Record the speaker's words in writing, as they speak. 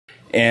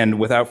And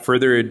without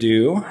further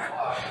ado,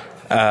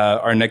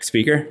 our next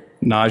speaker,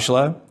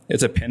 Najla,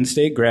 is a Penn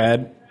State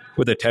grad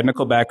with a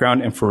technical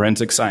background in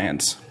forensic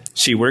science.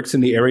 She works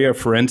in the area of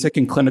forensic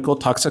and clinical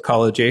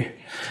toxicology,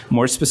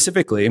 more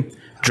specifically,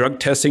 drug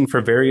testing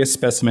for various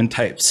specimen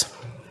types,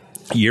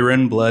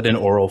 urine, blood, and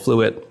oral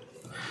fluid.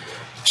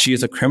 She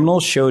is a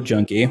criminal show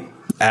junkie,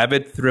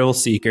 avid thrill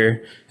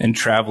seeker, and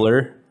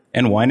traveler,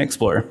 and wine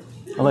explorer.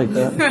 I like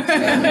that.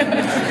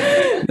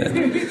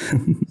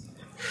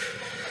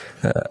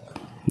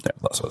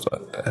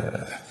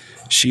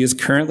 She is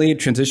currently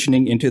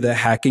transitioning into the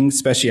hacking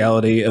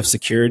specialty of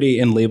security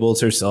and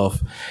labels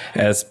herself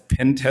as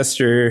pen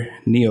tester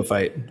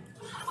neophyte.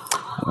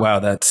 Wow,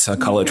 that's a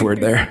college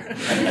word there.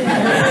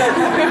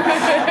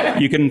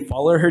 You can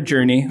follow her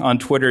journey on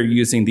Twitter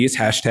using these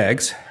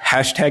hashtags,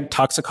 hashtag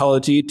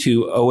toxicology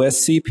to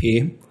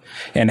OSCP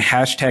and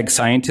hashtag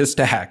scientist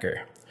to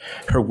hacker.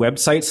 Her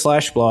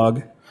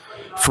website/blog,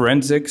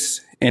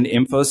 forensics and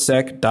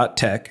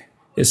infosec.tech,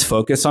 is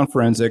focused on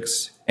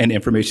forensics and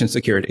information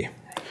security.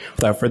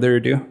 Without further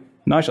ado,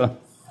 Najla.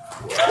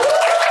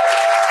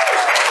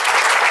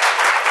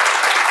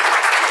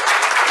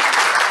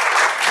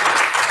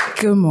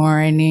 Good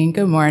morning.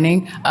 Good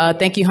morning.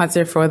 Thank you,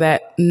 Hunter, for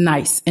that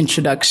nice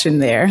introduction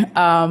there.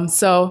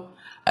 So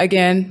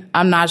again,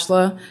 I'm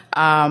Najla.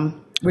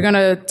 We're going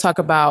to talk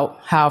about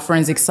how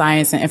forensic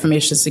science and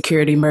information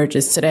security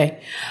merges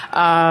today.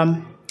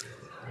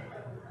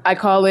 I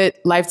call it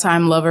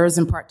lifetime lovers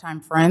and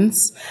part-time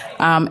friends,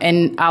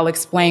 and I'll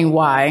explain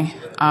why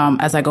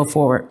as I go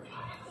forward.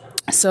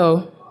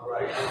 So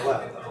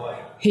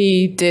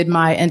he did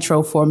my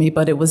intro for me,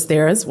 but it was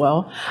there as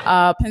well.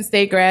 Penn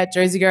State grad,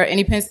 Jersey girl.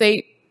 Any Penn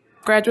State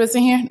graduates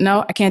in here?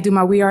 No, I can't do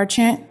my We Are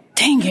chant.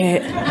 Dang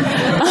it.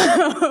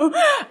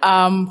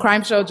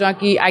 Crime show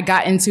junkie. I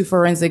got into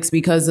forensics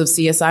because of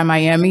CSI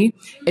Miami.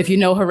 If you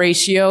know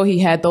Horatio, he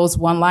had those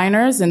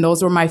one-liners, and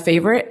those were my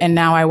favorite. And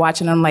now I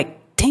watch and I'm like,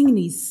 dang,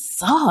 these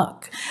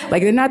suck.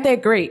 Like, they're not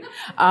that great.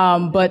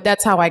 But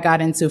that's how I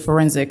got into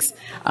forensics.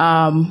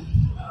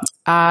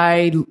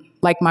 I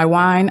like my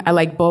wine. I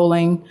like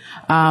bowling.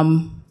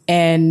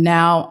 And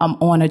now I'm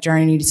on a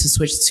journey to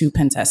switch to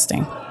pen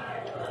testing.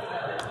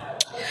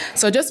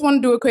 So just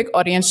want to do a quick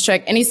audience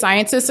check. Any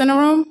scientists in the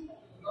room?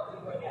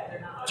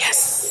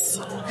 Yes.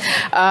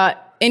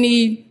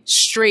 Any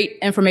straight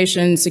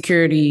information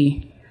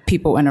security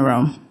people in the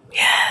room?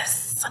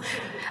 Yes.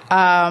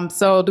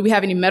 So do we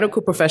have any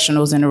medical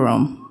professionals in the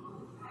room?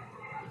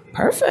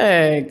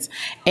 Perfect.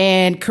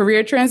 And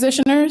career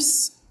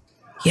transitioners?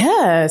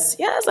 Yes,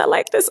 I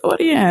like this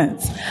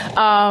audience.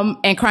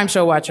 And crime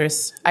show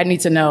watchers, I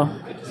need to know.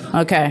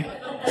 Okay,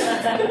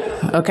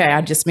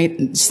 I just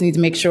need to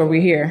make sure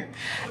we're here.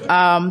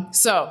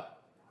 So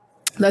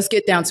let's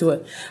get down to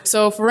it.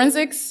 So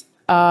forensics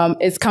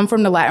it's come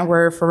from the Latin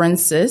word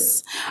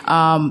forensis.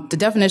 The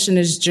definition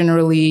is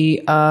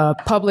generally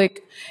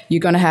public. You're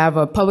going to have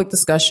a public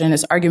discussion.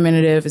 It's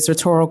argumentative. It's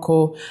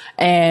rhetorical.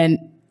 And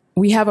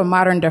we have a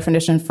modern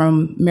definition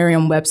from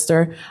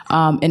Merriam-Webster,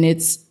 and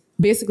it's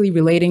basically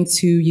relating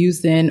to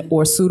used in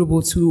or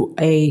suitable to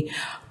a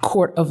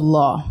court of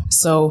law.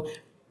 So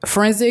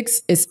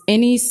forensics is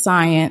any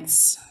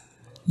science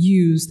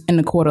used in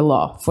the court of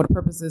law for the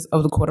purposes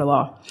of the court of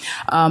law.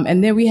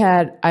 And then we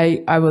had,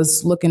 I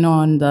was looking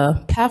on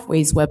the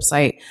Pathways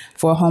website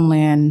for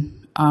Homeland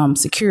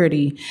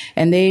Security,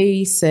 and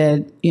they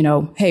said,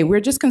 hey,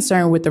 we're just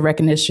concerned with the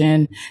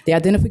recognition, the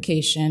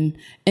identification,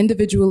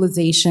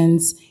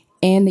 individualizations,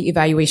 and the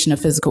evaluation of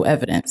physical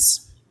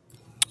evidence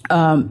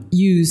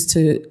used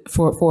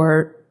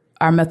for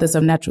our methods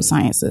of natural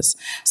sciences.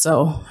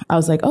 So I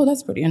was like, oh,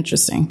 that's pretty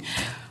interesting.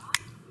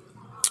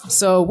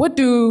 So what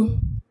do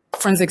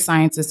forensic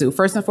scientists do?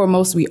 First and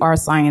foremost, we are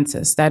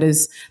scientists. That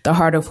is the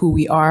heart of who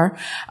we are.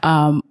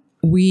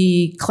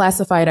 We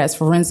classify it as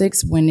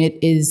forensics when it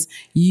is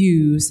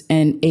used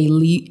in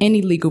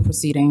any legal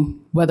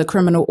proceeding, whether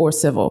criminal or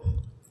civil.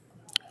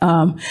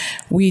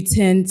 We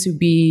tend to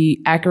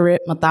be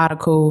accurate,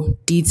 methodical,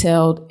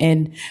 detailed,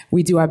 and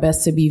we do our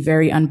best to be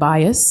very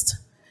unbiased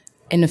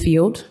in the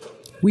field.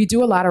 We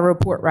do a lot of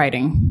report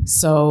writing.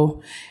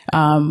 So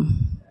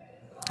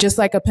just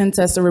like a pen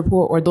tester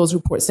report or those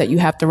reports that you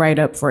have to write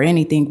up for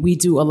anything, we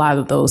do a lot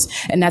of those.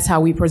 And that's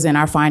how we present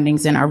our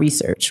findings in our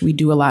research. We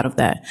do a lot of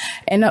that.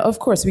 And of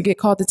course, we get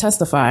called to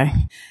testify.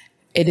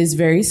 It is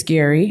very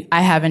scary.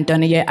 I haven't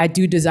done it yet. I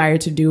do desire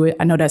to do it.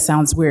 I know that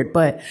sounds weird,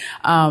 but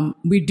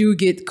we do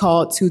get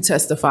called to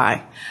testify.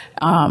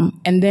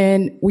 And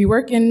then we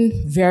work in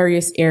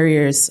various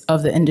areas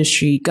of the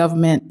industry,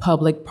 government,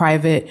 public,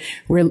 private.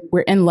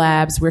 We're in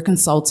labs. We're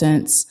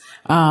consultants.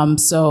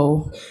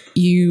 So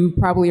you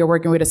probably are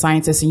working with a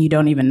scientist and you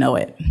don't even know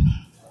it.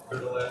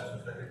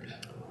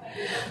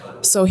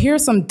 So here are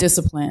some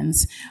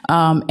disciplines,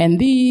 and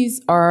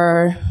these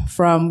are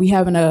we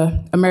have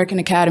an American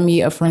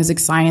Academy of Forensic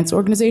Science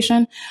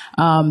organization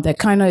that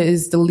kind of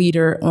is the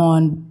leader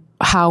on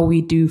how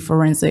we do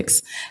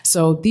forensics.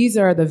 So these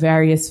are the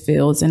various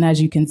fields, and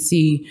as you can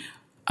see,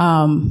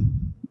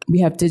 We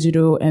have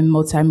digital and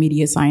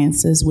multimedia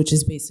sciences, which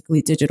is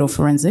basically digital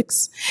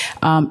forensics.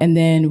 And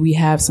then we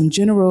have some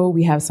general,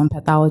 we have some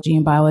pathology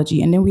and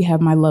biology, and then we have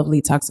my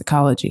lovely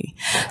toxicology.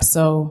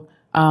 So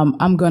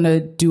I'm going to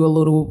do a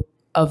little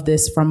of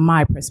this from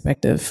my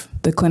perspective,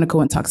 the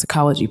clinical and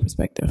toxicology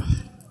perspective.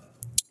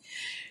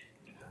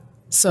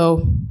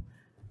 So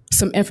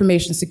some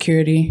information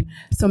security,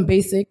 some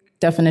basic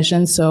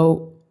definitions.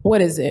 So what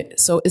is it?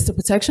 So it's the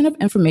protection of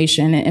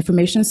information and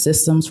information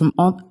systems from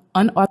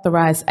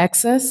unauthorized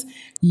access,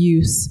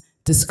 use,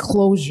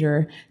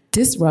 disclosure,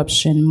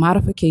 disruption,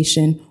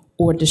 modification,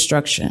 or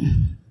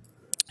destruction.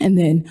 And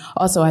then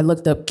also I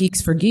looked up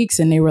Geeks for Geeks,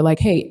 and they were like,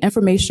 hey,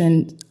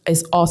 information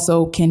is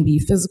also can be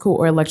physical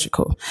or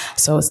electrical.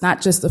 So it's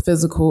not just the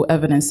physical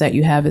evidence that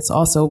you have, it's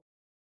also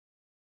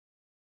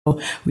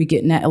we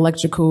get net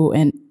electrical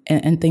and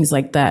things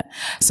like that.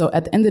 So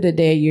at the end of the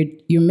day,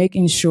 you're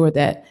making sure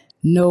that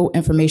no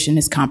information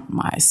is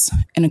compromised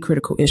in a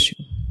critical issue.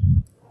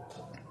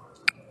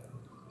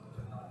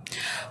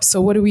 So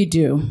what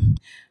do?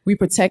 We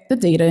protect the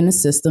data in the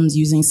systems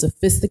using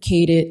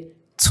sophisticated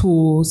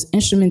tools,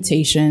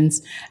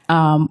 instrumentations.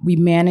 We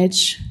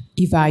manage,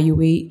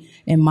 evaluate,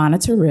 and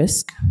monitor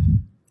risk.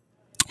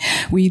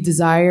 We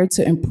desire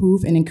to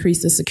improve and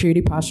increase the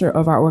security posture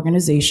of our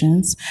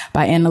organizations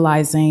by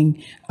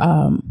analyzing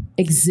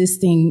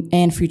existing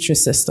and future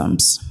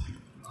systems.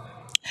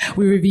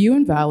 We review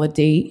and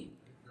validate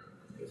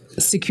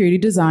security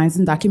designs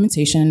and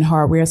documentation in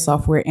hardware,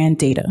 software, and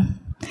data.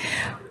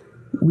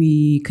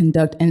 We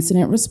conduct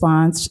incident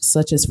response,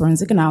 such as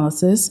forensic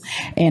analysis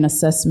and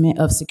assessment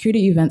of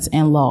security events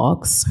and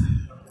logs.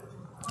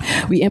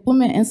 We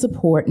implement and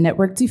support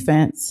network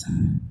defense,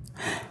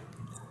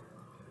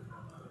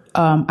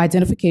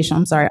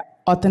 authentication,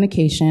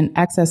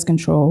 access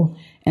control,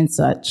 and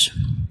such.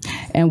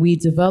 And we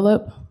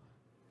develop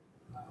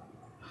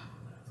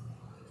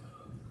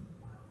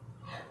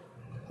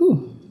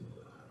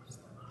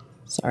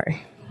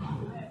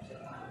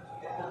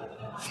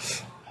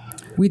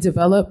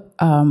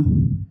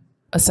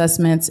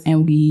assessments,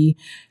 and we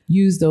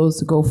use those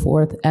to go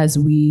forth as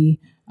we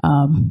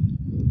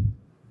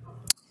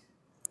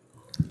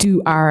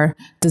do our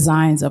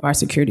designs of our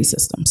security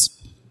systems.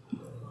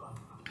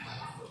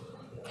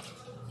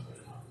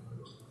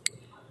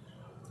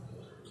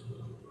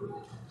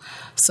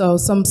 So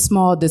some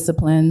small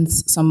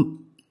disciplines,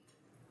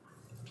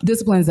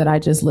 that I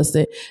just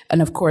listed.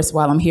 And of course,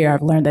 while I'm here,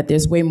 I've learned that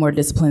there's way more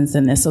disciplines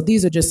than this. So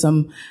these are just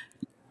some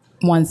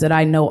ones that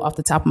I know off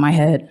the top of my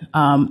head.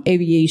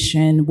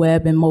 Aviation,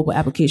 web and mobile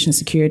application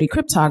security,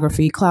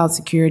 cryptography, cloud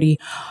security,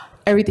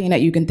 everything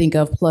that you can think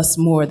of, plus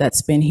more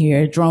that's been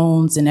here,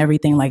 drones and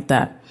everything like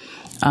that.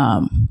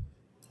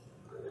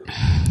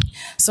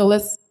 So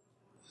let's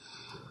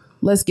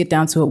get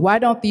down to it. Why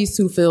don't these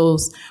two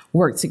fields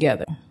work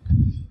together?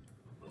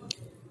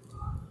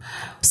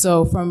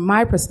 So from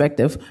my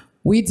perspective,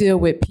 we deal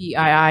with PII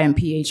and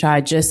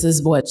PHI just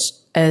as much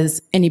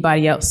as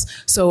anybody else.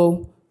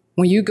 So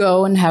when you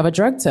go and have a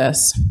drug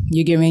test,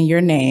 you're giving your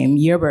name,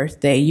 your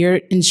birthday, your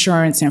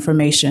insurance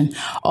information,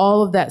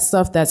 all of that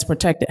stuff that's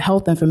protected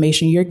health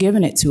information, you're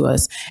giving it to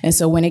us. And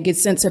so when it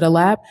gets sent to the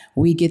lab,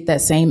 we get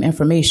that same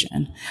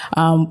information.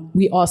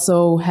 We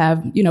also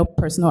have,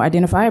 personal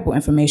identifiable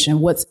information.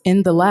 What's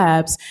in the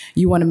labs,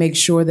 you want to make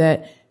sure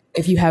that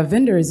if you have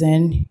vendors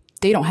in,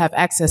 they don't have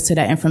access to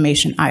that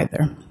information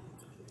either.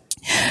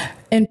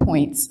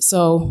 Endpoints.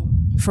 So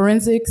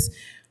forensics,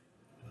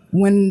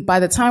 by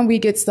the time we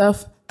get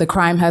stuff, the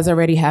crime has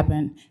already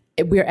happened.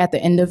 We're at the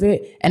end of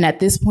it. And at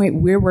this point,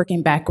 we're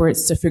working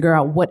backwards to figure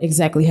out what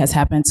exactly has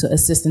happened to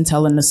assist in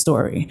telling the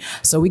story.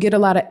 So we get a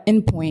lot of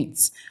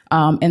endpoints,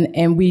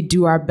 and we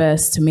do our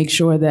best to make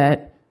sure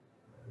that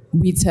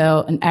we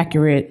tell an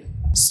accurate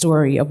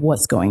story of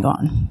what's going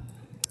on.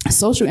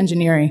 Social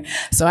engineering.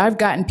 So I've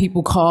gotten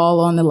people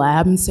call on the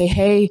lab and say,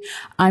 hey,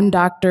 I'm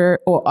doctor,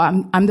 or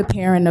I'm the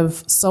parent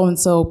of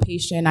so-and-so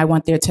patient. I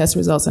want their test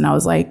results. And I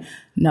was like,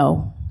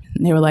 no.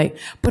 And they were like,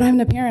 but I'm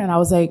the parent. And I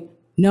was like,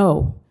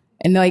 no.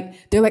 And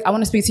they're like, I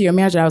want to speak to your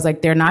manager. I was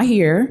like, they're not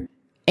here,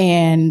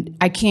 and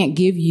I can't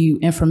give you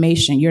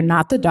information. You're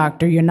not the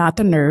doctor. You're not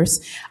the nurse.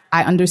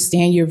 I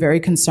understand you're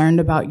very concerned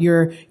about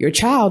your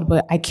child,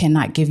 but I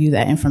cannot give you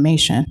that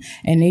information.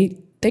 And they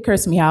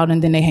curse me out,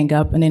 and then they hang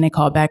up, and then they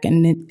call back,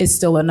 and it's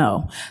still a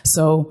no.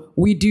 So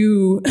we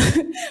do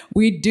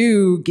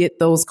get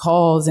those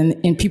calls,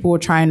 and people are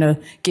trying to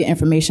get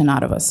information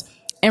out of us.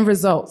 And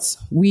results.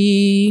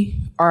 We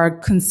are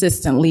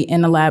consistently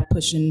in the lab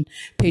pushing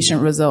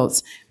patient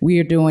results. We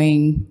are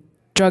doing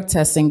drug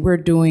testing. We're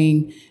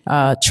doing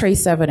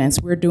trace evidence.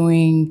 We're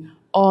doing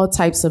all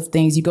types of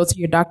things. You go to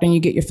your doctor and you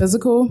get your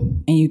physical,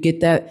 and you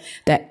get that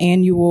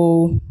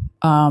annual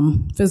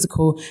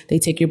physical. They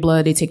take your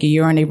blood, they take your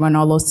urine, they run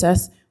all those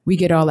tests. We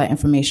get all that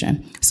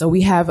information. So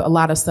we have a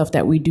lot of stuff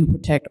that we do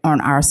protect on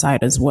our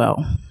side as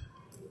well.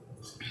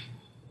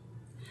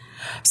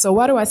 So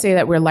why do I say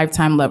that we're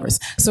lifetime lovers?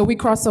 So we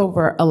cross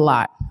over a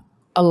lot.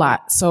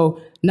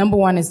 So number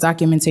one is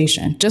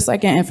documentation. Just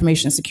like in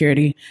information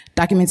security,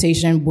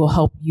 documentation will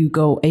help you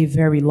go a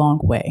very long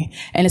way.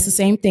 And it's the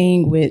same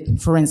thing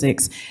with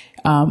forensics.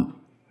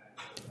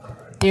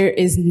 There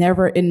is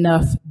never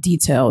enough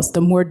details.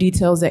 The more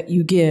details that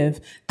you give,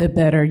 the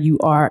better you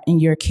are in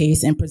your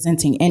case in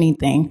presenting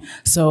anything.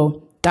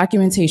 So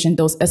documentation,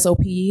 those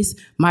SOPs,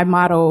 my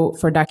motto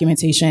for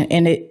documentation,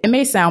 and it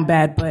may sound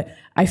bad, but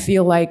I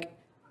feel like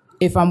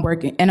if I'm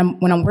working,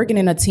 when I'm working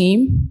in a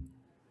team,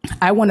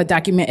 I want to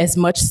document as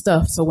much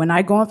stuff. So when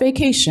I go on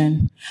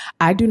vacation,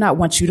 I do not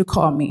want you to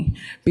call me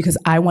because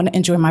I want to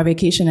enjoy my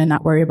vacation and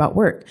not worry about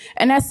work.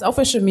 And that's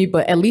selfish of me,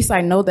 but at least I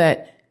know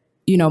that,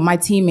 you know, my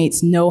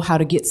teammates know how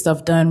to get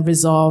stuff done,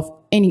 resolve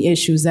any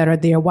issues that are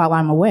there while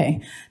I'm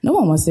away. No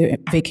one wants their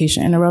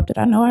vacation interrupted.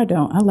 I know I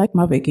don't. I like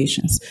my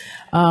vacations.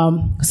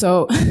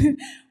 So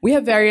we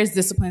have various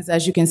disciplines.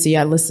 As you can see,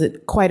 I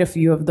listed quite a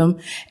few of them.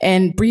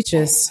 And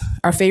breaches,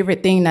 our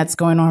favorite thing that's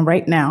going on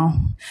right now.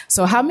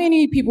 So how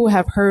many people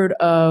have heard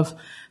of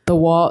the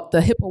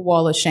HIPAA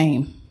wall of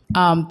shame?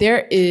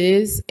 There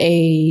is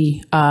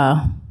a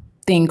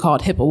thing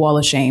called HIPAA wall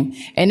of shame,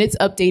 and it's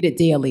updated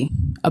daily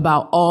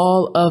about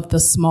all of the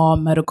small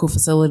medical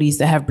facilities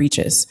that have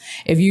breaches.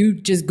 If you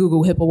just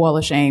Google HIPAA wall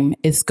of shame,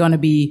 it's going to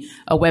be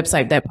a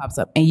website that pops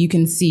up, and you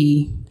can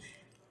see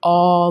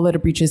all of the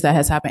breaches that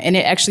has happened. And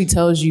it actually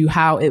tells you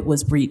how it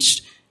was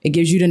breached. It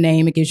gives you the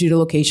name, it gives you the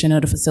location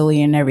of the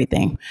facility and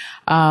everything.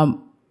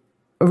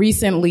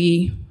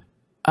 Recently,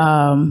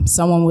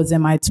 someone was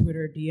in my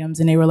Twitter DMs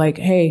and they were like,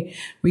 hey,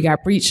 we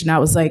got breached. And I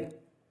was like,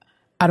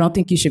 I don't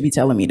think you should be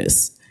telling me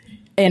this.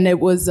 And it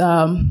was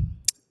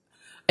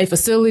a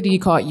facility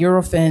called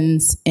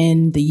Eurofins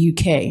in the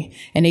UK,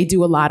 and they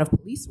do a lot of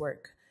police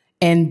work.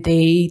 And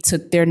they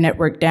took their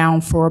network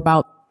down for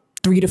about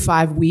 3 to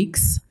 5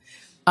 weeks.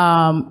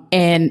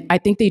 And I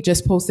think they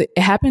just posted,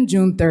 it happened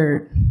June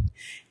 3rd.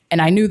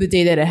 And I knew the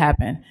day that it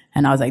happened.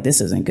 And I was like,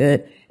 this isn't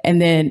good. And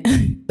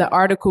then the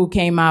article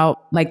came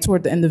out like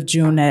toward the end of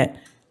June that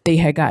they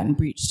had gotten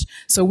breached.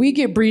 So we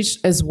get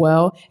breached as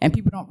well. And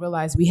people don't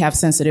realize we have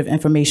sensitive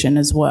information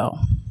as well.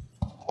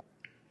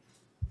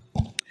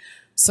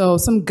 So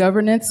some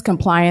governance,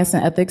 compliance,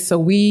 and ethics. So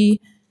we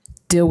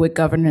deal with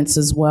governance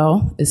as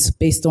well. It's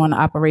based on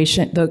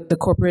operation. The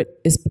corporate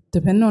is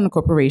dependent on the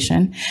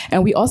corporation.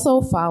 And we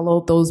also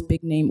follow those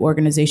big name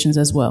organizations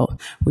as well.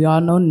 We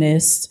all know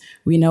NIST,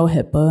 we know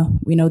HIPAA,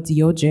 we know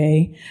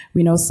DOJ,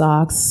 we know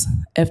SOX,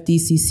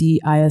 FDCC,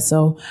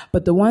 ISO.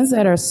 But the ones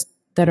that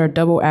are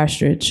double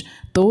asterisk,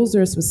 those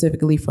are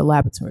specifically for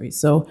laboratories.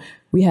 So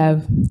we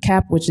have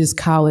CAP, which is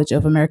College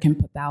of American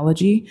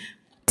Pathology.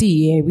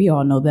 DEA, we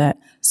all know that.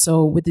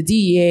 So with the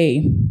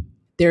DEA,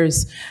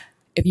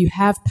 if you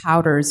have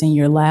powders in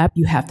your lab,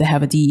 you have to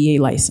have a DEA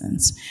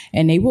license.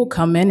 And they will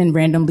come in and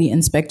randomly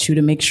inspect you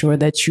to make sure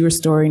that you're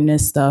storing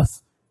this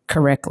stuff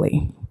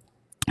correctly.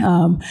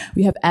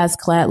 We have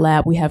ASCLD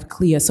Lab, we have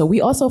CLIA. So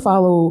we also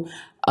follow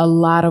a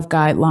lot of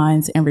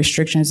guidelines and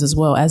restrictions as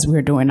well as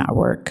we're doing our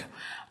work.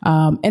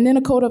 And then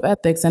a code of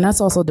ethics, and that's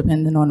also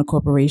dependent on the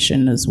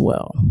corporation as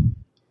well.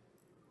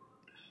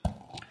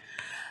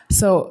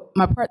 So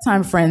my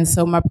part-time friends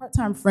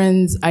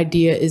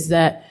idea is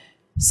that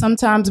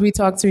sometimes we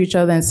talk to each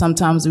other and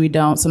sometimes we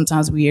don't.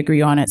 Sometimes we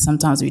agree on it,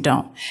 sometimes we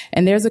don't.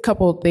 And there's a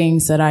couple of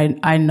things that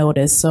I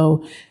noticed.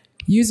 So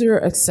user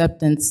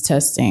acceptance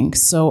testing.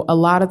 So a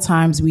lot of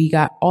times we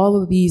got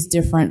all of these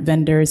different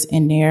vendors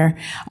in there.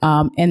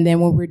 And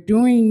then when we're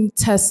doing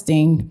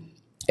testing,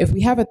 if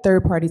we have a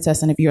third-party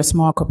test, and if you're a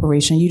small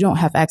corporation, you don't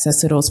have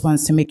access to those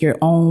funds to make your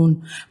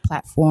own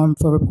platform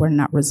for reporting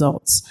out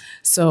results.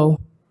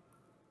 So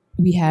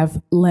we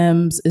have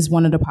LIMS is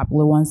one of the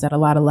popular ones that a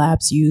lot of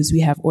labs use.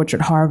 We have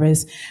Orchard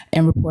Harvest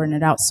and reporting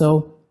it out.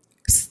 So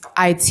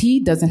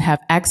IT doesn't have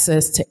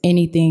access to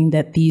anything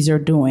that these are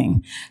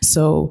doing.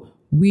 So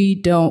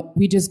we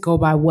just go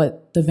by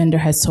what the vendor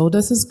has told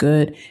us is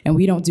good, and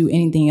we don't do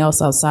anything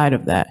else outside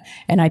of that.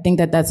 And I think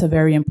that that's a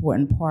very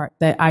important part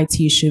that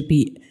IT should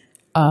be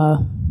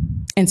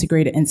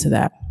integrated into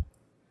that.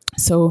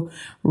 So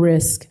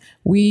risk,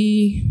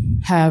 we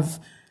have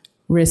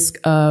risk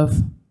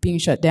of being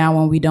shut down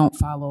when we don't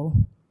follow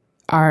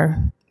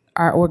our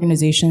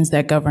organizations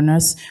that govern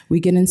us. We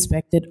get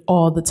inspected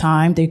all the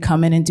time. They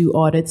come in and do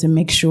audits and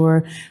make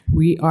sure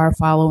we are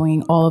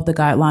following all of the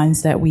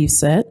guidelines that we've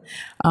set.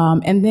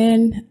 And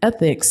then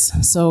ethics.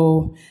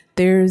 So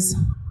there's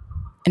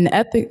an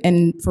ethic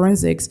in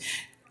forensics.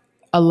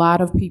 A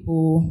lot of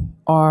people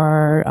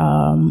are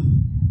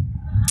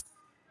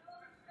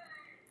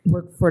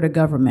work for the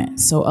government.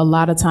 So a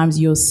lot of times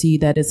you'll see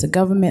that it's a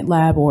government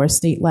lab or a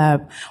state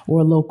lab or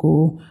a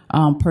local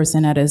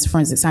person that is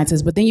forensic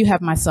scientist. But then you have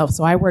myself.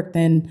 So I worked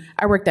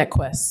at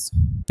Quest,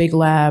 big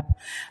lab.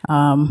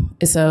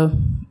 It's a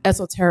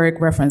esoteric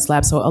reference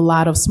lab. So a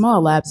lot of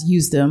small labs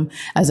use them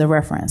as a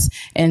reference.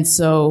 And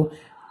so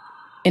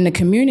in the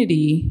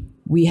community,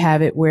 we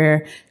have it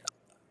where,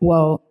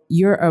 well,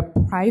 you're a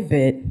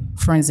private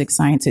forensic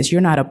scientist. You're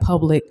not a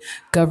public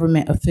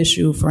government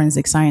official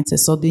forensic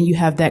scientist. So then you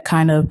have that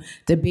kind of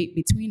debate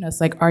between us.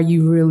 Like, are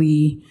you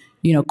really,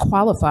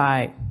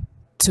 qualified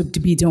to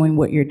be doing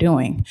what you're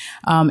doing.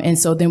 And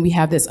so then we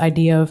have this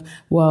idea of,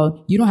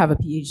 well, you don't have a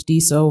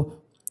PhD, so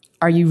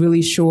are you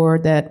really sure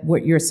that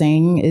what you're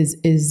saying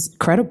is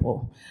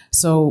credible?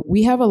 So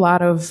we have a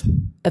lot of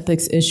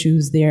ethics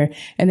issues there.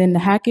 And then the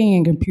hacking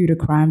and computer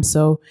crime.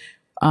 So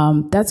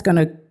that's going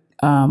to,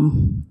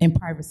 in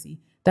privacy,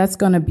 that's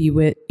going to be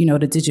with,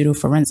 the digital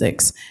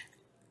forensics.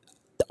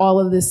 All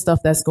of this stuff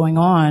that's going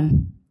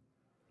on,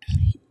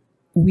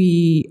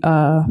 we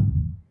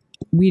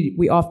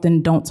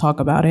often don't talk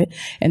about it.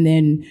 And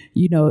then,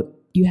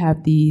 you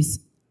have these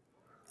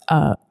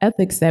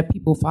ethics that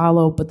people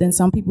follow, but then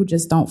some people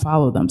just don't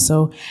follow them.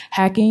 So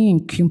hacking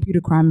and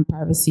computer crime and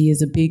privacy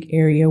is a big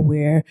area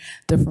where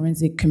the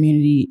forensic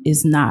community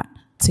is not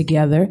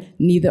together.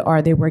 Neither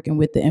are they working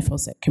with the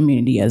InfoSec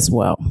community as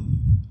well.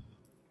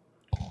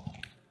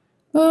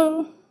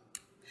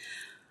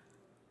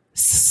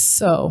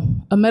 So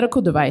a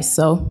medical device.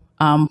 So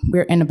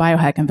we're in a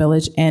biohacking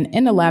village, and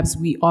in the labs,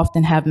 we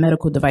often have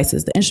medical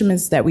devices. The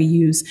instruments that we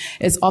use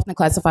is often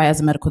classified as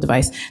a medical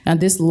device. Now,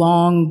 this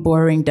long,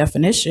 boring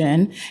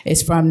definition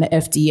is from the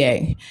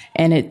FDA,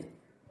 and it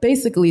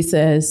basically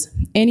says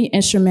any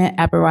instrument,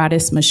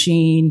 apparatus,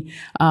 machine,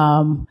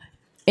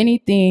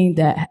 anything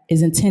that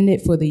is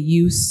intended for the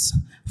use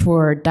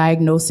for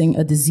diagnosing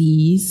a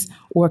disease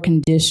or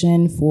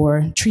condition,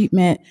 for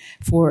treatment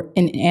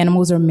in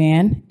animals or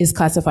man, is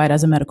classified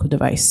as a medical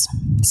device.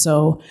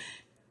 So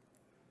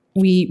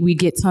we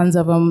get tons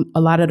of them.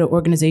 A lot of the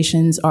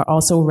organizations are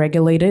also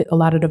regulated. A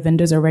lot of the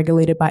vendors are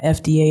regulated by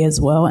FDA as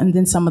well. And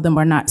then some of them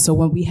are not. So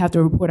when we have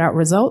to report out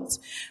results,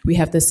 we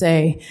have to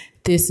say,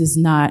 this is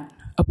not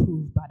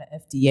approved by the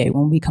FDA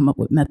when we come up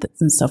with methods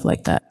and stuff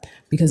like that,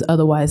 because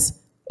otherwise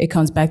it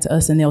comes back to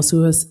us and they'll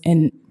sue us.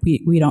 And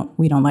we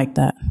don't like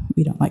that.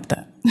 We don't like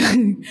that.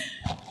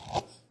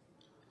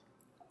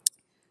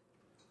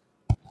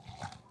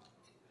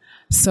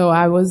 So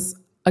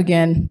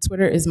again,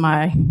 Twitter is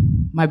my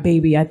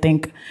baby. I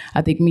think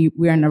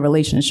we're in a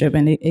relationship,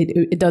 and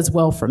it does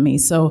well for me.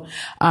 So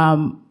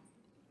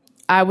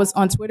I was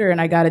on Twitter and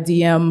I got a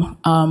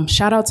DM.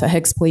 Shout out to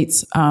Hex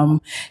Plates.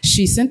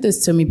 She sent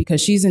this to me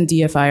because she's in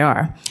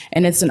DFIR,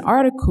 and it's an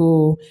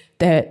article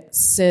that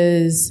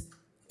says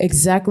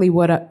exactly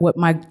what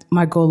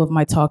my goal of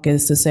my talk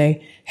is, to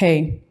say,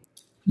 hey,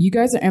 you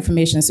guys are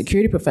information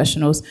security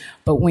professionals,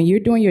 but when you're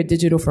doing your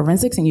digital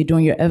forensics and you're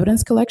doing your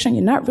evidence collection,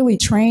 you're not really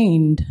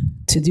trained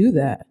to do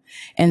that.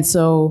 And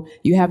so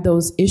you have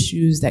those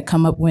issues that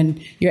come up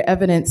when your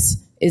evidence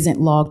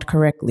isn't logged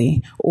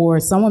correctly, or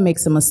someone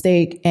makes a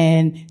mistake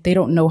and they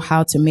don't know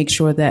how to make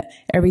sure that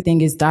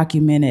everything is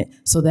documented,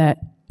 so that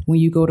when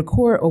you go to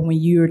court or when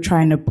you're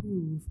trying to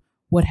prove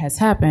what has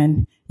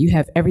happened, you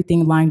have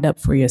everything lined up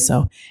for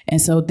yourself. And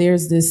so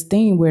there's this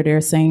thing where they're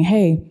saying,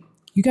 hey,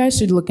 you guys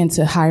should look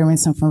into hiring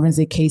some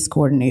forensic case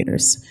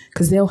coordinators,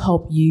 because they'll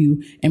help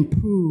you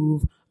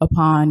improve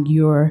upon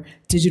your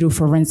digital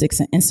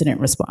forensics and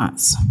incident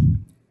response.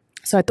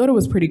 So I thought it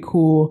was pretty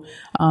cool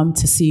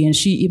to see. And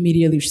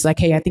she's like,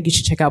 hey, I think you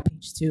should check out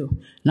page 2.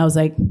 And I was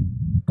like,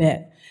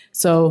 bet.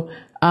 So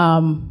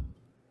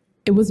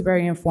it was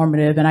very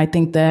informative. And I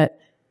think that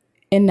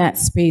in that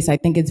space, I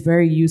think it's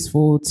very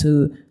useful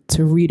to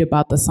read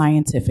about the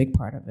scientific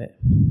part of it.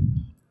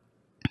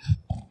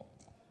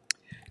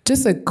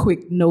 Just a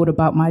quick note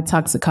about my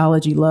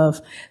toxicology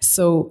love.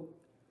 So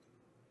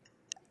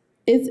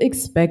it's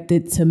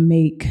expected to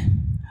make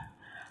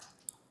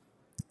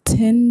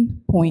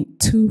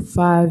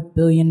 $10.25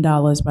 billion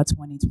by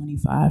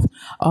 2025.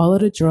 All of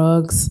the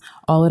drugs,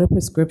 all of the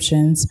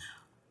prescriptions,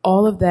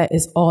 all of that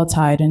is all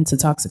tied into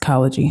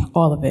toxicology,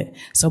 all of it.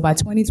 So by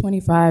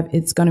 2025,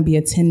 it's going to be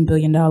a $10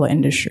 billion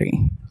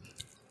industry.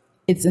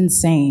 It's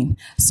insane.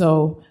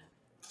 So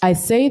I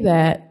say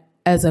that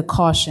as a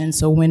caution.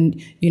 So when,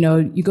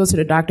 you go to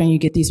the doctor and you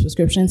get these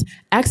prescriptions,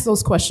 ask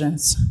those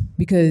questions,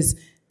 because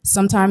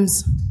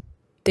sometimes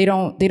they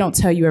don't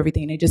tell you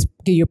everything. They just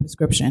give you a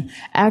prescription.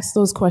 Ask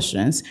those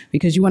questions,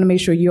 because you want to make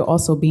sure you're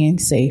also being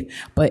safe.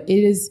 But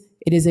it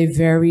is a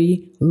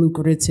very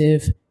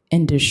lucrative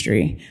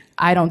industry.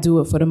 I don't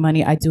do it for the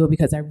money. I do it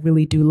because I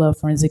really do love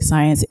forensic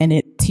science, and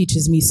it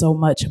teaches me so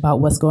much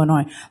about what's going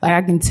on. Like,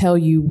 I can tell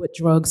you what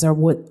drugs are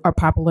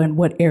popular in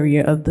what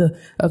area of the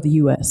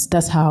US.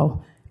 That's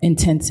how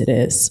intense it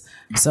is.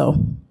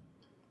 So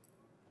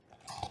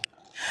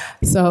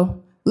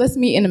let's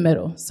meet in the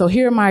middle. So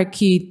here are my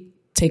key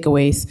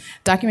takeaways.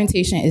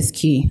 Documentation is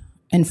key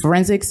in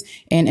forensics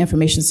and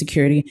information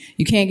security.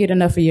 You can't get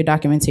enough of your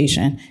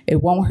documentation.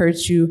 It won't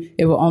hurt you.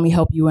 It will only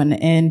help you in the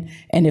end.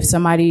 And if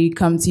somebody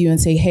comes to you and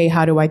say, hey,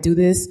 how do I do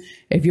this?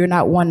 If you're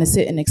not one to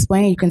sit and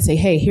explain, you can say,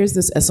 hey, here's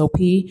this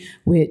SOP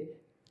with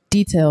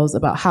details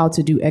about how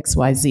to do X,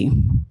 Y, Z.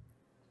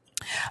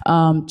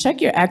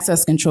 Check your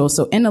access control.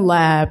 So in the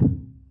lab,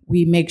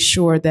 we make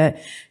sure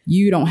that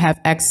you don't have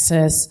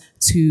access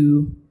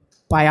to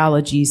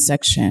biology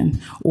section,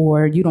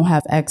 or you don't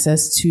have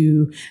access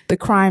to the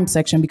crime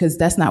section, because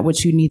that's not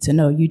what you need to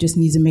know. You just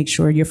need to make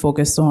sure you're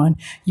focused on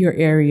your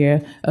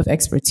area of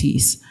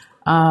expertise.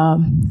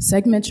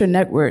 Segment your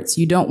networks.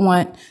 You don't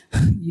want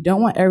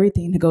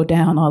everything to go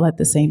down all at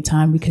the same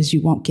time because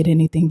you won't get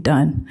anything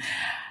done.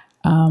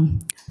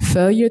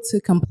 Failure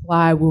to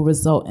comply will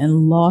result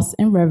in loss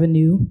in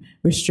revenue,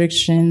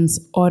 restrictions,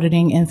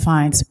 auditing, and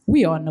fines.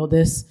 We all know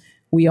this.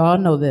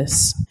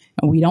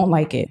 And we don't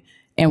like it.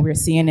 And we're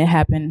seeing it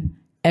happen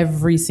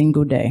every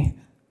single day.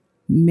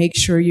 Make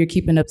sure you're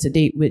keeping up to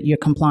date with your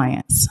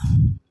compliance.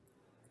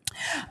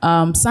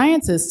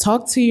 Scientists,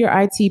 talk to your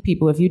IT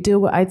people. If you deal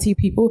with IT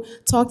people,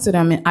 talk to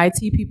them, and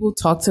IT people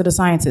talk to the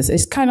scientists.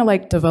 It's kind of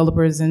like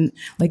developers and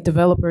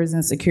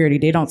security.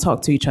 They don't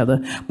talk to each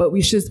other, but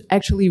we should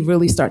actually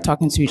really start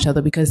talking to each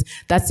other because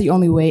that's the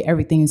only way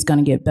everything is going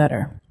to get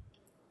better.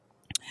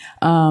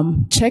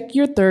 Check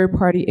your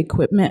third-party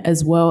equipment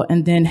as well,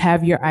 and then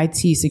have your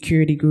IT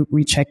security group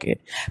recheck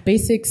it.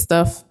 Basic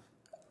stuff.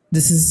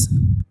 This is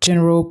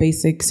general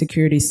basic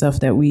security stuff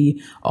that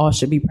we all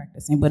should be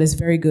practicing, but it's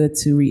very good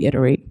to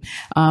reiterate.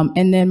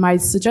 And then my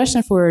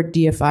suggestion for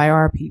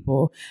DFIR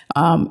people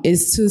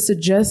is to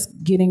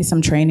suggest getting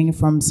some training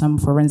from some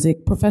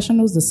forensic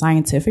professionals, the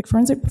scientific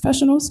forensic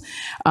professionals,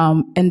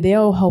 and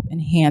they'll help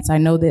enhance. I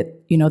know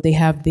that, they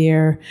have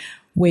their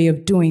way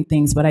of doing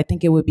things, but I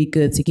think it would be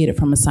good to get it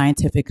from a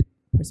scientific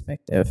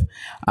perspective.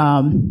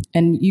 And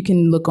you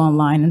can look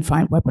online and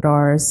find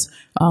webinars.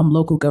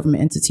 Local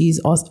government entities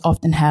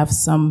often have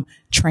some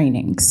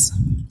trainings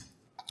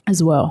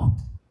as well.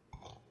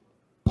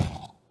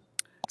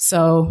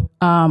 So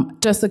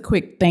just a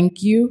quick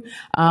thank you,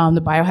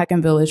 the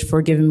Biohacking Village,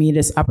 for giving me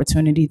this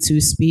opportunity to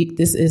speak.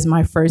 This is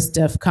my first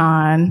DEF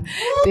CON.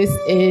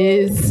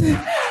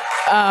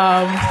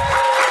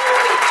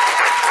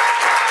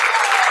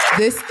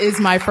 This is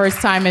my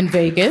first time in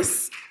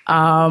Vegas.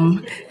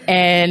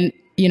 And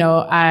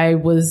I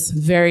was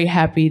very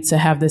happy to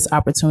have this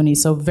opportunity.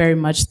 So very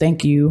much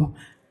thank you,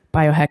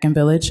 Biohacking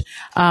Village.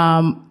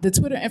 The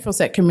Twitter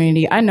InfoSec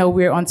community, I know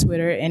we're on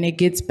Twitter and it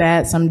gets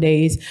bad some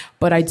days,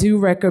 but I do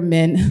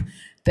recommend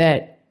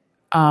that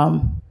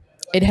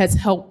it has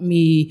helped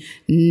me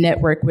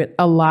network with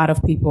a lot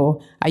of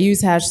people. I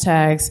use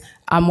hashtags.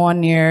 I'm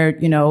on there,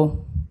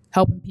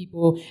 helping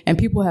people, and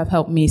people have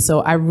helped me. So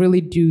I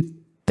really do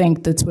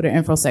thank the Twitter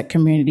InfoSec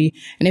community.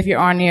 And if you're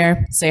on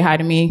there, say hi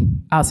to me.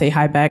 I'll say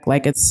hi back.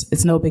 Like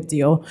it's no big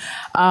deal.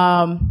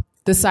 The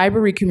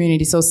Cybery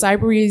community. So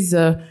Cybery is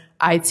a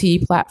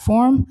IT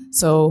platform.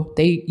 So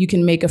you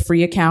can make a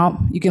free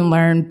account. You can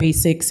learn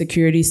basic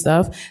security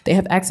stuff. They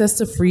have access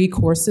to free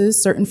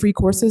courses, certain free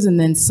courses, and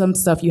then some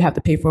stuff you have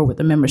to pay for with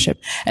the membership.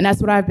 And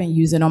that's what I've been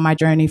using on my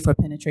journey for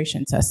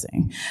penetration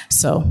testing.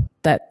 So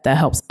that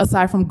helps.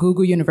 Aside from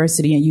Google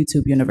University and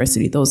YouTube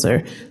University,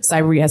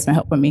 Cybery has been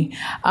helping me.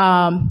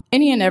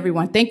 Any and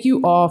everyone, thank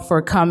you all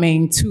for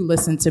coming to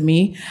listen to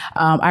me.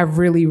 I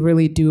really,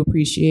 really do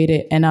appreciate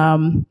it.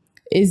 And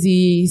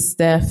Izzy,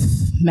 Steph,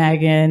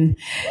 Megan,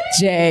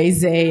 Jay,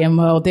 Zay, and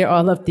Mo, they're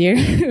all up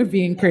there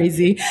being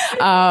crazy.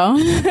 You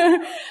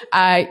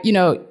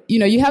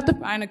have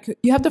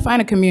to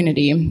find a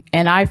community,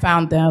 and I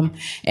found them,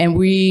 and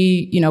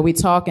we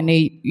talk, and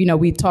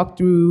we talk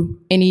through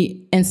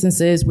any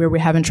instances where we're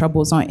having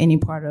troubles on any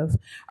part of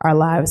our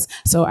lives.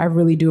 So I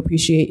really do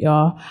appreciate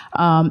y'all.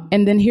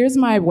 And then here's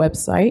my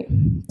website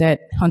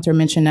that Hunter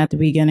mentioned at the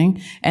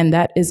beginning, and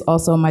that is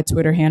also my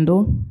Twitter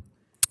handle.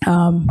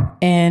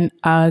 And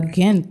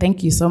again,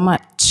 thank you so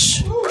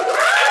much.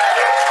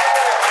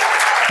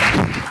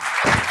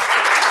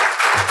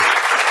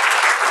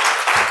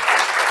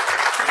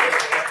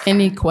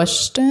 Any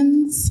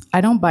questions? I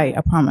don't bite,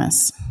 I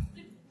promise.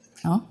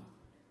 Oh?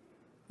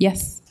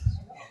 Yes.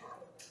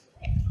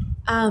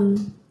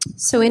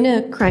 So in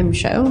a crime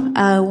show,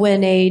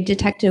 when a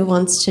detective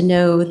wants to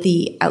know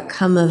the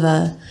outcome of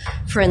a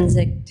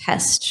forensic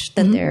test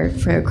that they're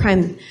for a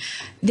crime,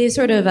 they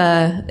sort of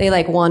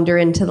they wander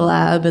into the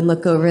lab and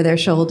look over their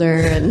shoulder,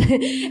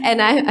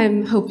 and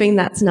I'm hoping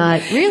that's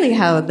not really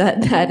how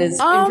that is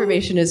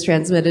information is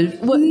transmitted.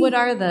 What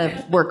are the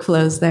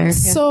workflows there?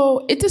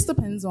 So it just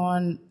depends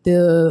on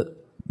the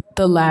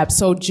lab.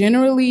 So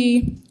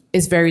generally,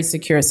 it's very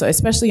secure. So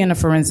especially in a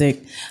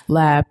forensic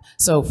lab.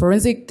 So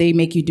forensic, they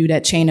make you do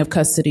that chain of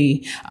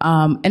custody,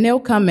 and they'll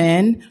come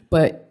in,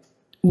 but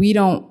we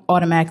don't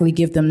automatically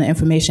give them the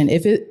information.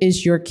 If it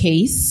is your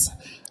case,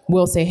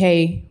 we'll say,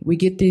 hey, we'll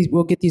get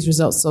these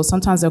results. So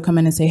sometimes they'll come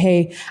in and say,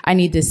 hey, I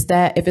need this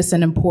stat. If it's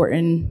an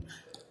important,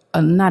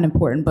 not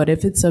important, but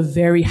if it's a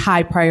very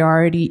high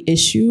priority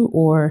issue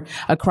or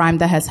a crime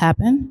that has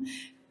happened,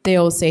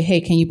 they'll say,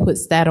 hey, can you put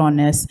stat on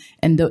this?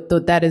 And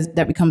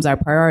that becomes our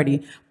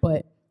priority.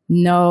 But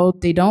no,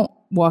 they don't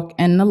walk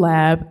in the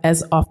lab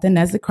as often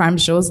as the crime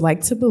shows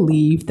like to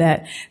believe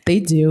that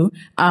they do.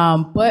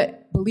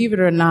 But believe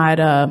it or not,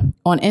 on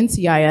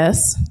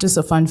NCIS, just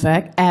a fun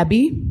fact,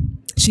 Abby,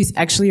 she's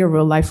actually a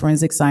real life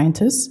forensic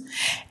scientist.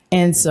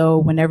 And so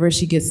whenever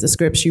she gets the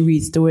script, she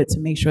reads through it to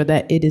make sure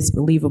that it is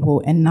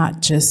believable and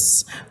not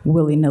just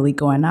willy-nilly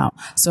going out.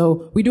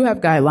 So we do have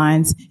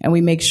guidelines, and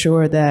we make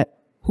sure that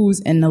who's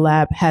in the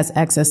lab has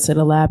access to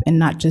the lab and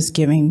not just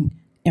giving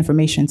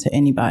information to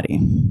anybody.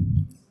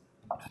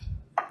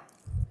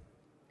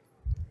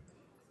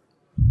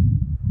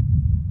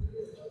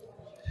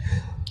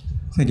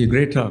 Thank you.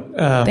 Great talk.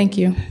 Thank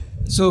you.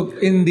 So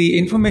in the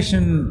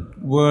information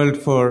world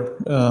for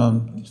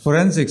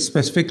forensics,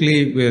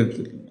 specifically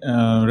with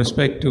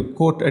respect to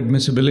court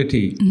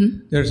admissibility,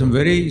 there are some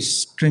very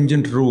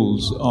stringent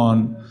rules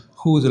on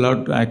who is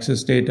allowed to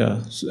access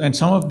data. And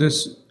some of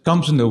this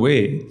comes in the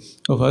way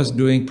of us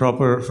doing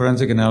proper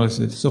forensic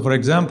analysis. So for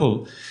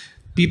example,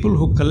 people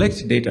who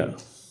collect data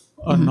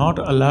are not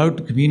allowed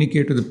to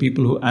communicate to the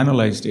people who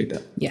analyze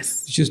data.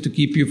 Yes. It's just to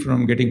keep you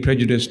from getting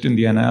prejudiced in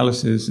the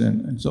analysis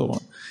and so on.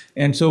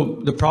 And so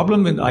the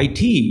problem with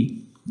IT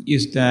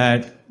is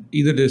that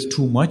either there's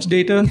too much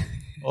data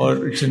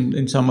or it's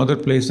in some other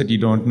place that you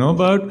don't know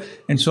about.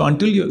 And so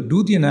until you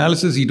do the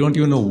analysis, you don't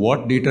even know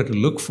what data to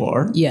look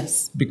for.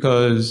 Yes.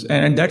 Because,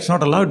 and that's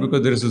not allowed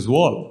because there is this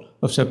wall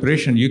of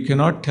separation. You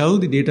cannot tell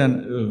the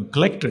data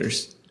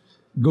collectors,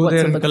 go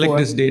there and collect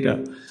this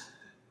data.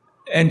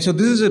 And so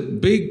this is a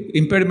big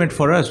impediment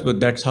for us, but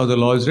that's how the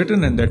law is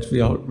written and that's we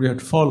have to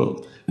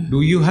follow.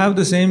 Do you have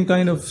the same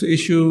kind of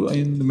issue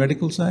in the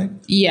medical side?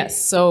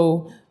 Yes.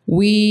 So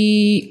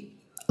we,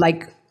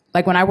 like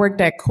when I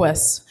worked at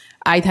Quest,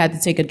 I had to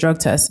take a drug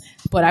test,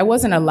 but I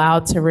wasn't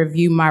allowed to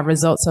review my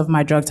results of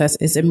my drug test.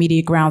 It's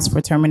immediate grounds for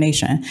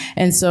termination.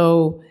 And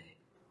so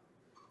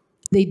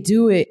they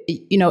do it,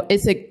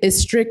 it's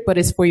strict, but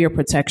it's for your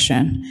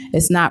protection.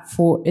 It's not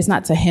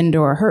to hinder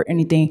or hurt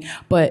anything,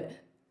 but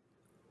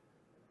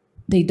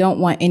they don't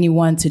want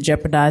anyone to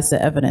jeopardize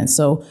the evidence.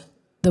 So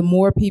the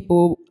more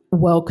people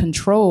well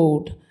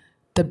controlled,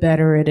 the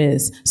better it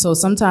is. So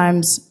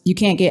sometimes you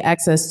can't get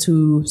access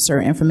to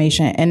certain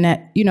information and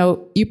that,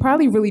 you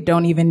probably really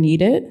don't even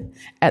need it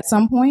at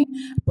some point,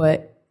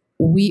 but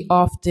we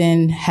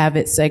often have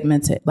it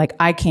segmented. Like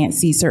I can't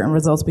see certain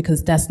results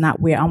because that's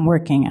not where I'm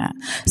working at.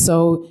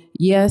 So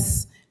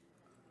yes,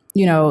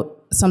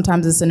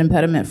 sometimes it's an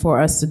impediment for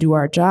us to do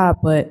our job,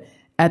 but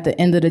at the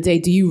end of the day,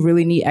 do you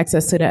really need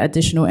access to that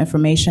additional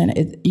information?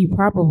 You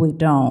probably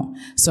don't.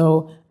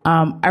 So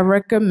I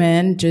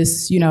recommend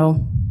just,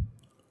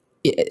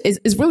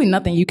 it's really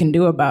nothing you can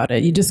do about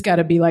it. You just got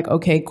to be like,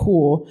 okay,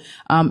 cool,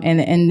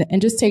 and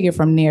just take it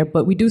from there.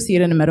 But we do see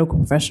it in the medical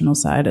professional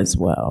side as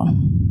well.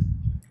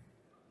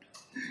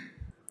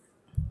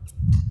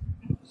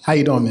 How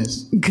you doing,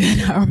 Miss? Good.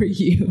 How are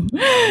you?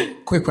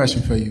 Quick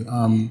question for you.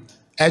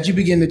 As you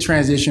begin to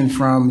transition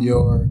from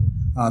your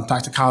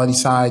toxicology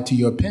side to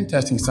your pen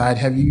testing side,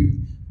 have you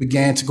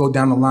began to go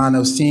down the line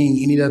of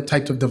seeing any of the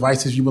types of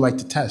devices you would like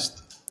to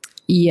test?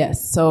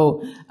 Yes.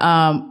 So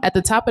at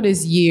the top of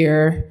this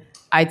year,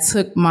 I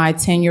took my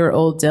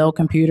 10-year-old Dell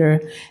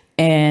computer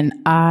and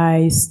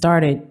I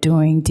started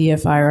doing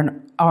DFIR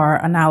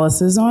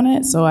analysis on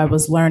it. So I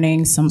was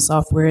learning some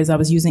softwares. I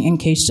was using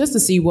Encase just to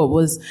see what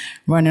was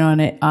running on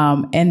it.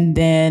 And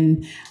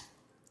then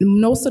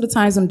most of the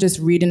times I'm just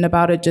reading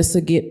about it just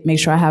to make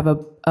sure I have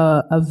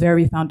a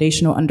very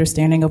foundational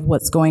understanding of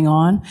what's going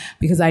on,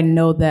 because I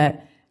know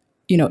that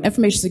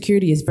information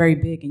security is very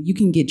big and you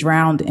can get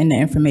drowned in the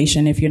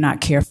information if you're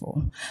not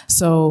careful.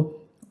 So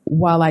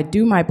while I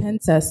do my pen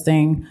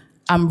testing,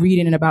 I'm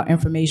reading about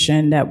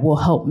information that will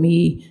help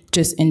me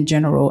just in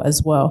general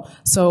as well.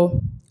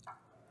 So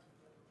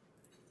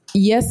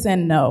yes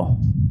and no.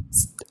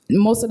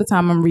 Most of the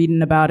time I'm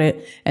reading about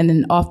it, and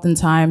then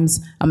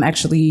oftentimes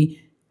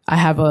I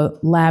have a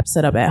lab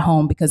set up at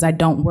home because I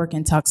don't work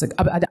in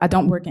I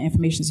don't work in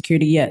information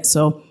security yet.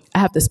 So I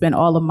have to spend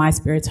all of my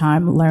spare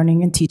time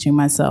learning and teaching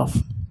myself.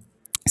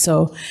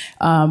 So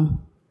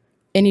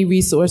any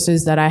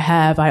resources that I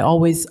have, I'm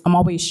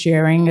always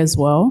sharing as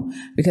well,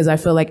 because I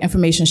feel like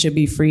information should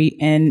be free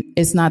and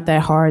it's not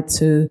that hard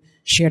to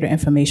share the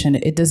information.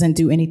 It doesn't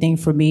do anything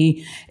for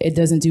me. I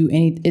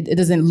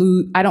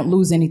don't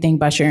lose anything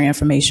by sharing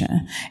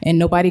information, and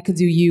nobody could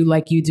do you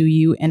like you do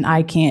you. And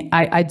I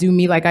do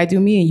me like I do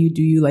me, and you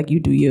do you like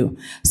you do you.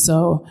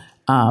 So,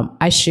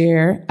 I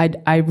share,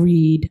 I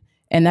read,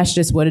 and that's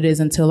just what it is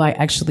until I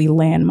actually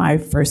land my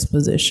first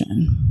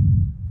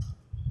position.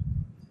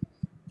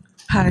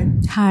 Hi.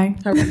 Hi.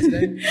 How are you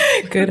today?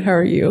 Good. How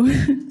are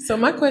you? So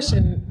my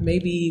question may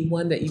be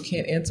one that you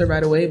can't answer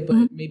right away,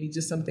 but maybe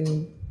just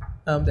something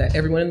that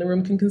everyone in the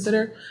room can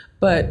consider.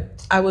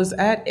 But I was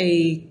at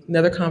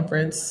another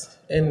conference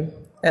in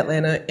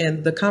Atlanta,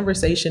 and the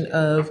conversation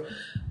of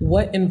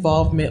what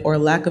involvement or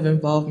lack of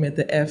involvement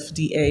the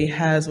FDA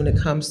has when it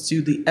comes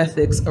to the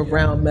ethics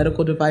around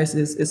medical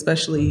devices,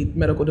 especially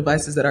medical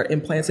devices that are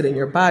implanted in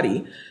your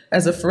body.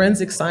 As a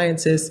forensic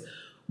scientist,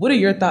 what are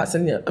your thoughts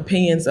and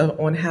opinions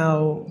on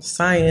how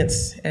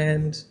science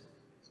and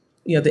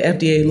the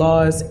FDA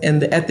laws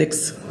and the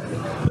ethics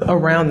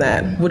around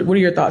that? What are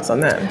your thoughts on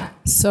that?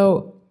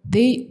 So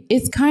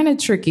it's kind of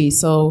tricky.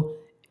 So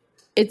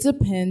it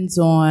depends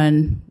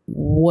on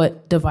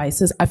what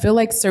devices. I feel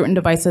like certain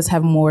devices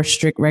have more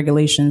strict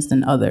regulations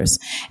than others.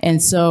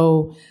 And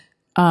so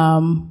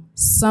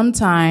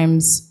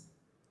sometimes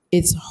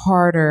it's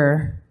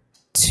harder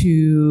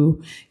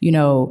to,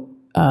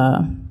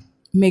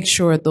 make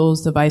sure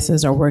those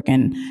devices are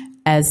working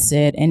as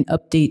said, and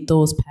update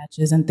those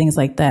patches and things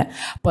like that.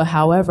 But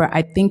however,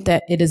 I think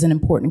that it is an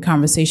important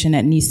conversation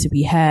that needs to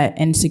be had,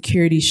 and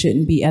security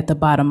shouldn't be at the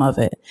bottom of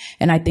it.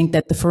 And I think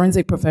that the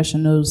forensic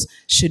professionals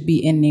should be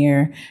in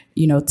there,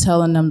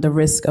 telling them the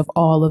risk of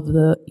all of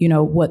the,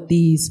 what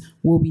these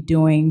will be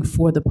doing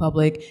for the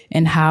public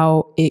and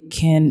how it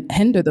can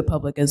hinder the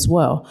public as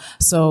well.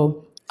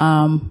 So,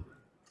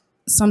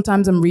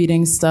 sometimes I'm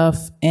reading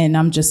stuff and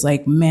I'm just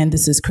like, man,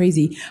 this is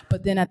crazy.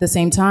 But then at the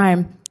same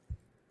time,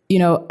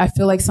 I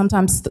feel like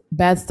sometimes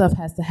bad stuff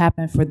has to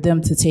happen for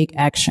them to take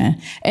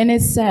action. And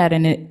it's sad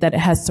that it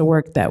has to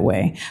work that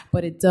way,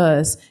 but it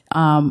does.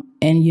 Now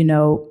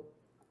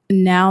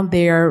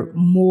they're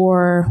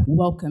more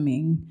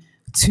welcoming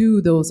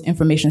to those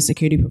information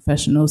security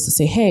professionals to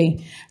say,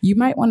 hey, you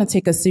might want to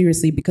take us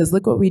seriously because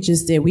look what we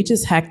just did. We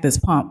just hacked this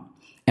pump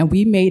and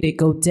we made it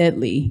go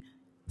deadly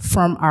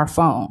from our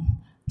phone.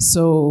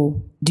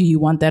 So do you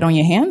want that on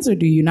your hands or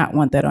do you not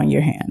want that on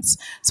your hands?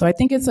 So I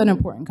think it's an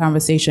important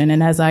conversation.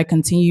 And as I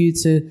continue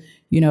to,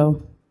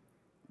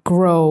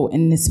 grow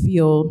in this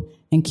field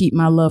and keep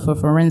my love for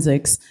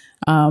forensics,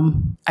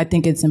 I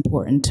think it's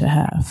important to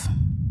have.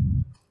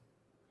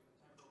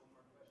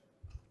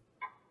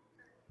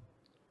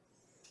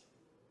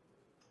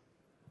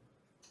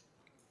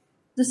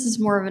 This is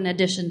more of an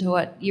addition to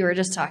what you were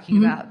just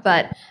talking about,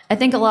 but I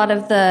think a lot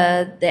of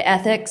the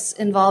ethics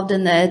involved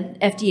in the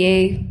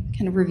FDA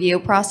kind of review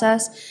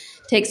process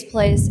takes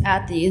place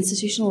at the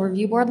institutional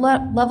review board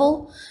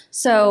level.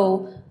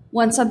 So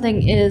when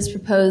something is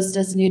proposed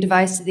as a new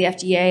device to the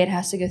FDA, it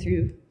has to go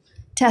through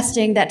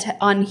testing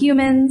on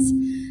humans.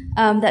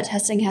 That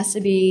testing has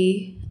to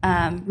be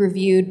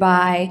reviewed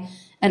by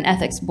an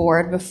ethics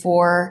board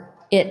before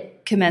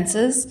it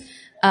commences.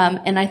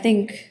 And I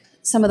think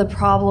some of the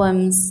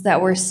problems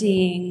that we're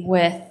seeing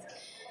with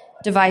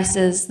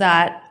devices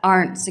that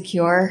aren't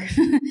secure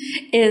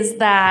is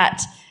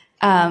that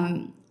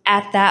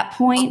at that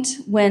point,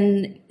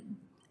 when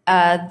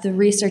the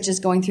research is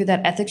going through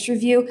that ethics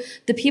review,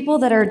 the people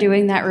that are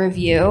doing that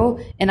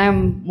review, and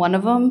I'm one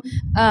of them,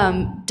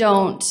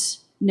 don't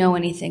know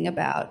anything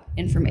about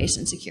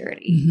information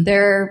security.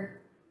 Mm-hmm.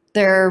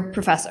 They're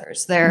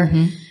professors. They're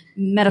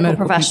medical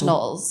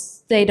professionals.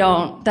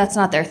 People. That's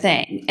not their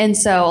thing. And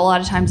so a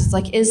lot of times it's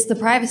like, is the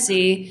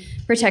privacy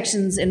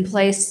protections in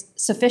place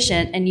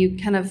sufficient? And you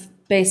kind of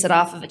base it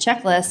off of a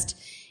checklist.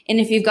 And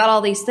if you've got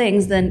all these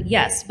things, then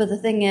yes. But the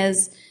thing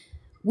is,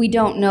 we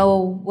don't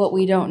know what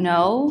we don't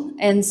know.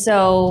 And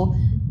so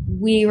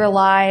we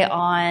rely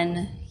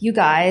on you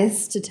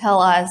guys to tell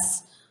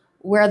us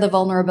where the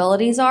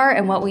vulnerabilities are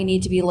and what we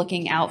need to be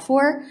looking out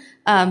for.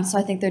 So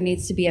I think there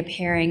needs to be a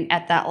pairing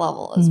at that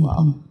level as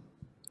well.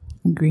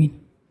 Agreed.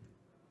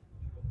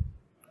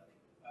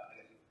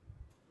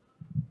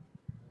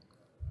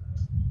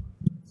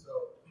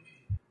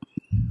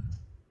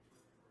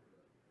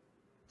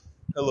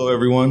 Hello,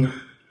 everyone.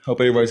 Hope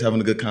everybody's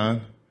having a good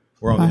time.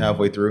 We're only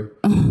halfway through.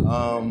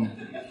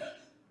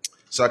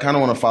 So I kind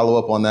of want to follow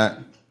up on that.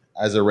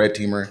 As a red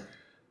teamer,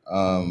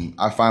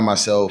 I find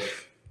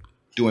myself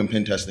doing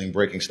pen testing,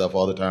 breaking stuff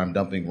all the time,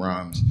 dumping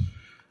ROMs,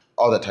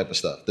 all that type of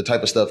stuff. The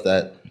type of stuff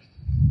that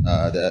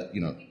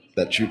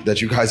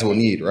you guys will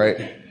need,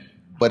 right?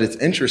 But it's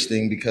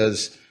interesting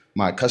because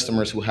my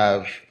customers who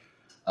have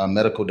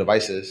medical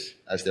devices,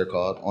 as they're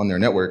called, on their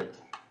network,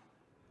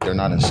 they're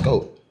not in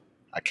scope.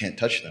 I can't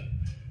touch them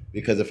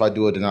because if I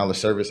do a denial of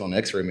service on the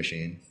X-ray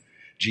machine,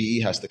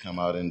 GE has to come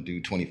out and do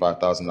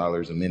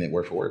 $25,000 a minute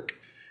worth of work.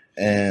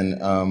 And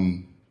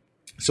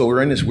so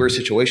we're in this weird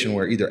situation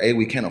where either A,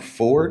 we can't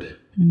afford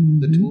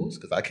the tools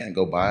because I can't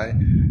go buy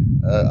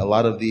a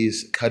lot of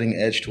these cutting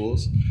edge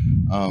tools.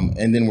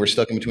 And then we're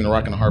stuck in between a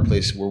rock and a hard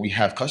place where we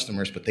have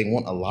customers, but they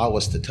won't allow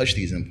us to touch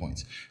these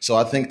endpoints. So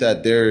I think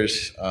that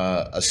there's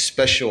a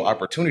special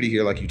opportunity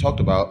here, like you talked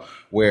about,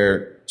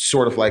 where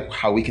sort of like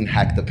how we can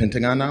hack the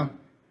Pentagon now,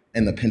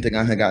 and the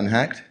Pentagon had gotten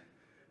hacked.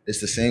 It's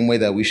the same way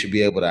that we should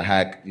be able to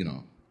hack,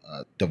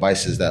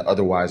 devices that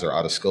otherwise are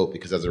out of scope.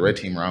 Because as a red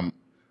teamer, I'm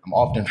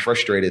often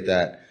frustrated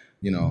that,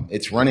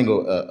 it's running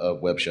a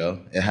web show.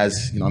 It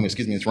has,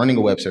 it's running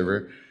a web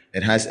server.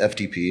 It has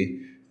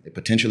FTP. It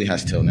potentially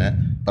has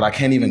Telnet, but I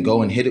can't even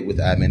go and hit it with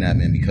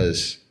admin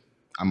because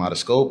I'm out of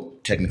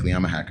scope. Technically,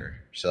 I'm a hacker.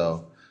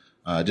 So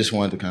I just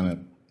wanted to kind of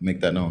make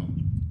that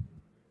known.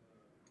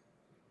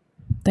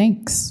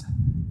 Thanks.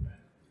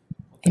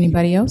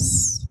 Anybody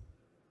else?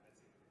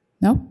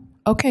 No?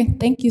 Okay,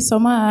 thank you so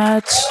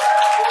much.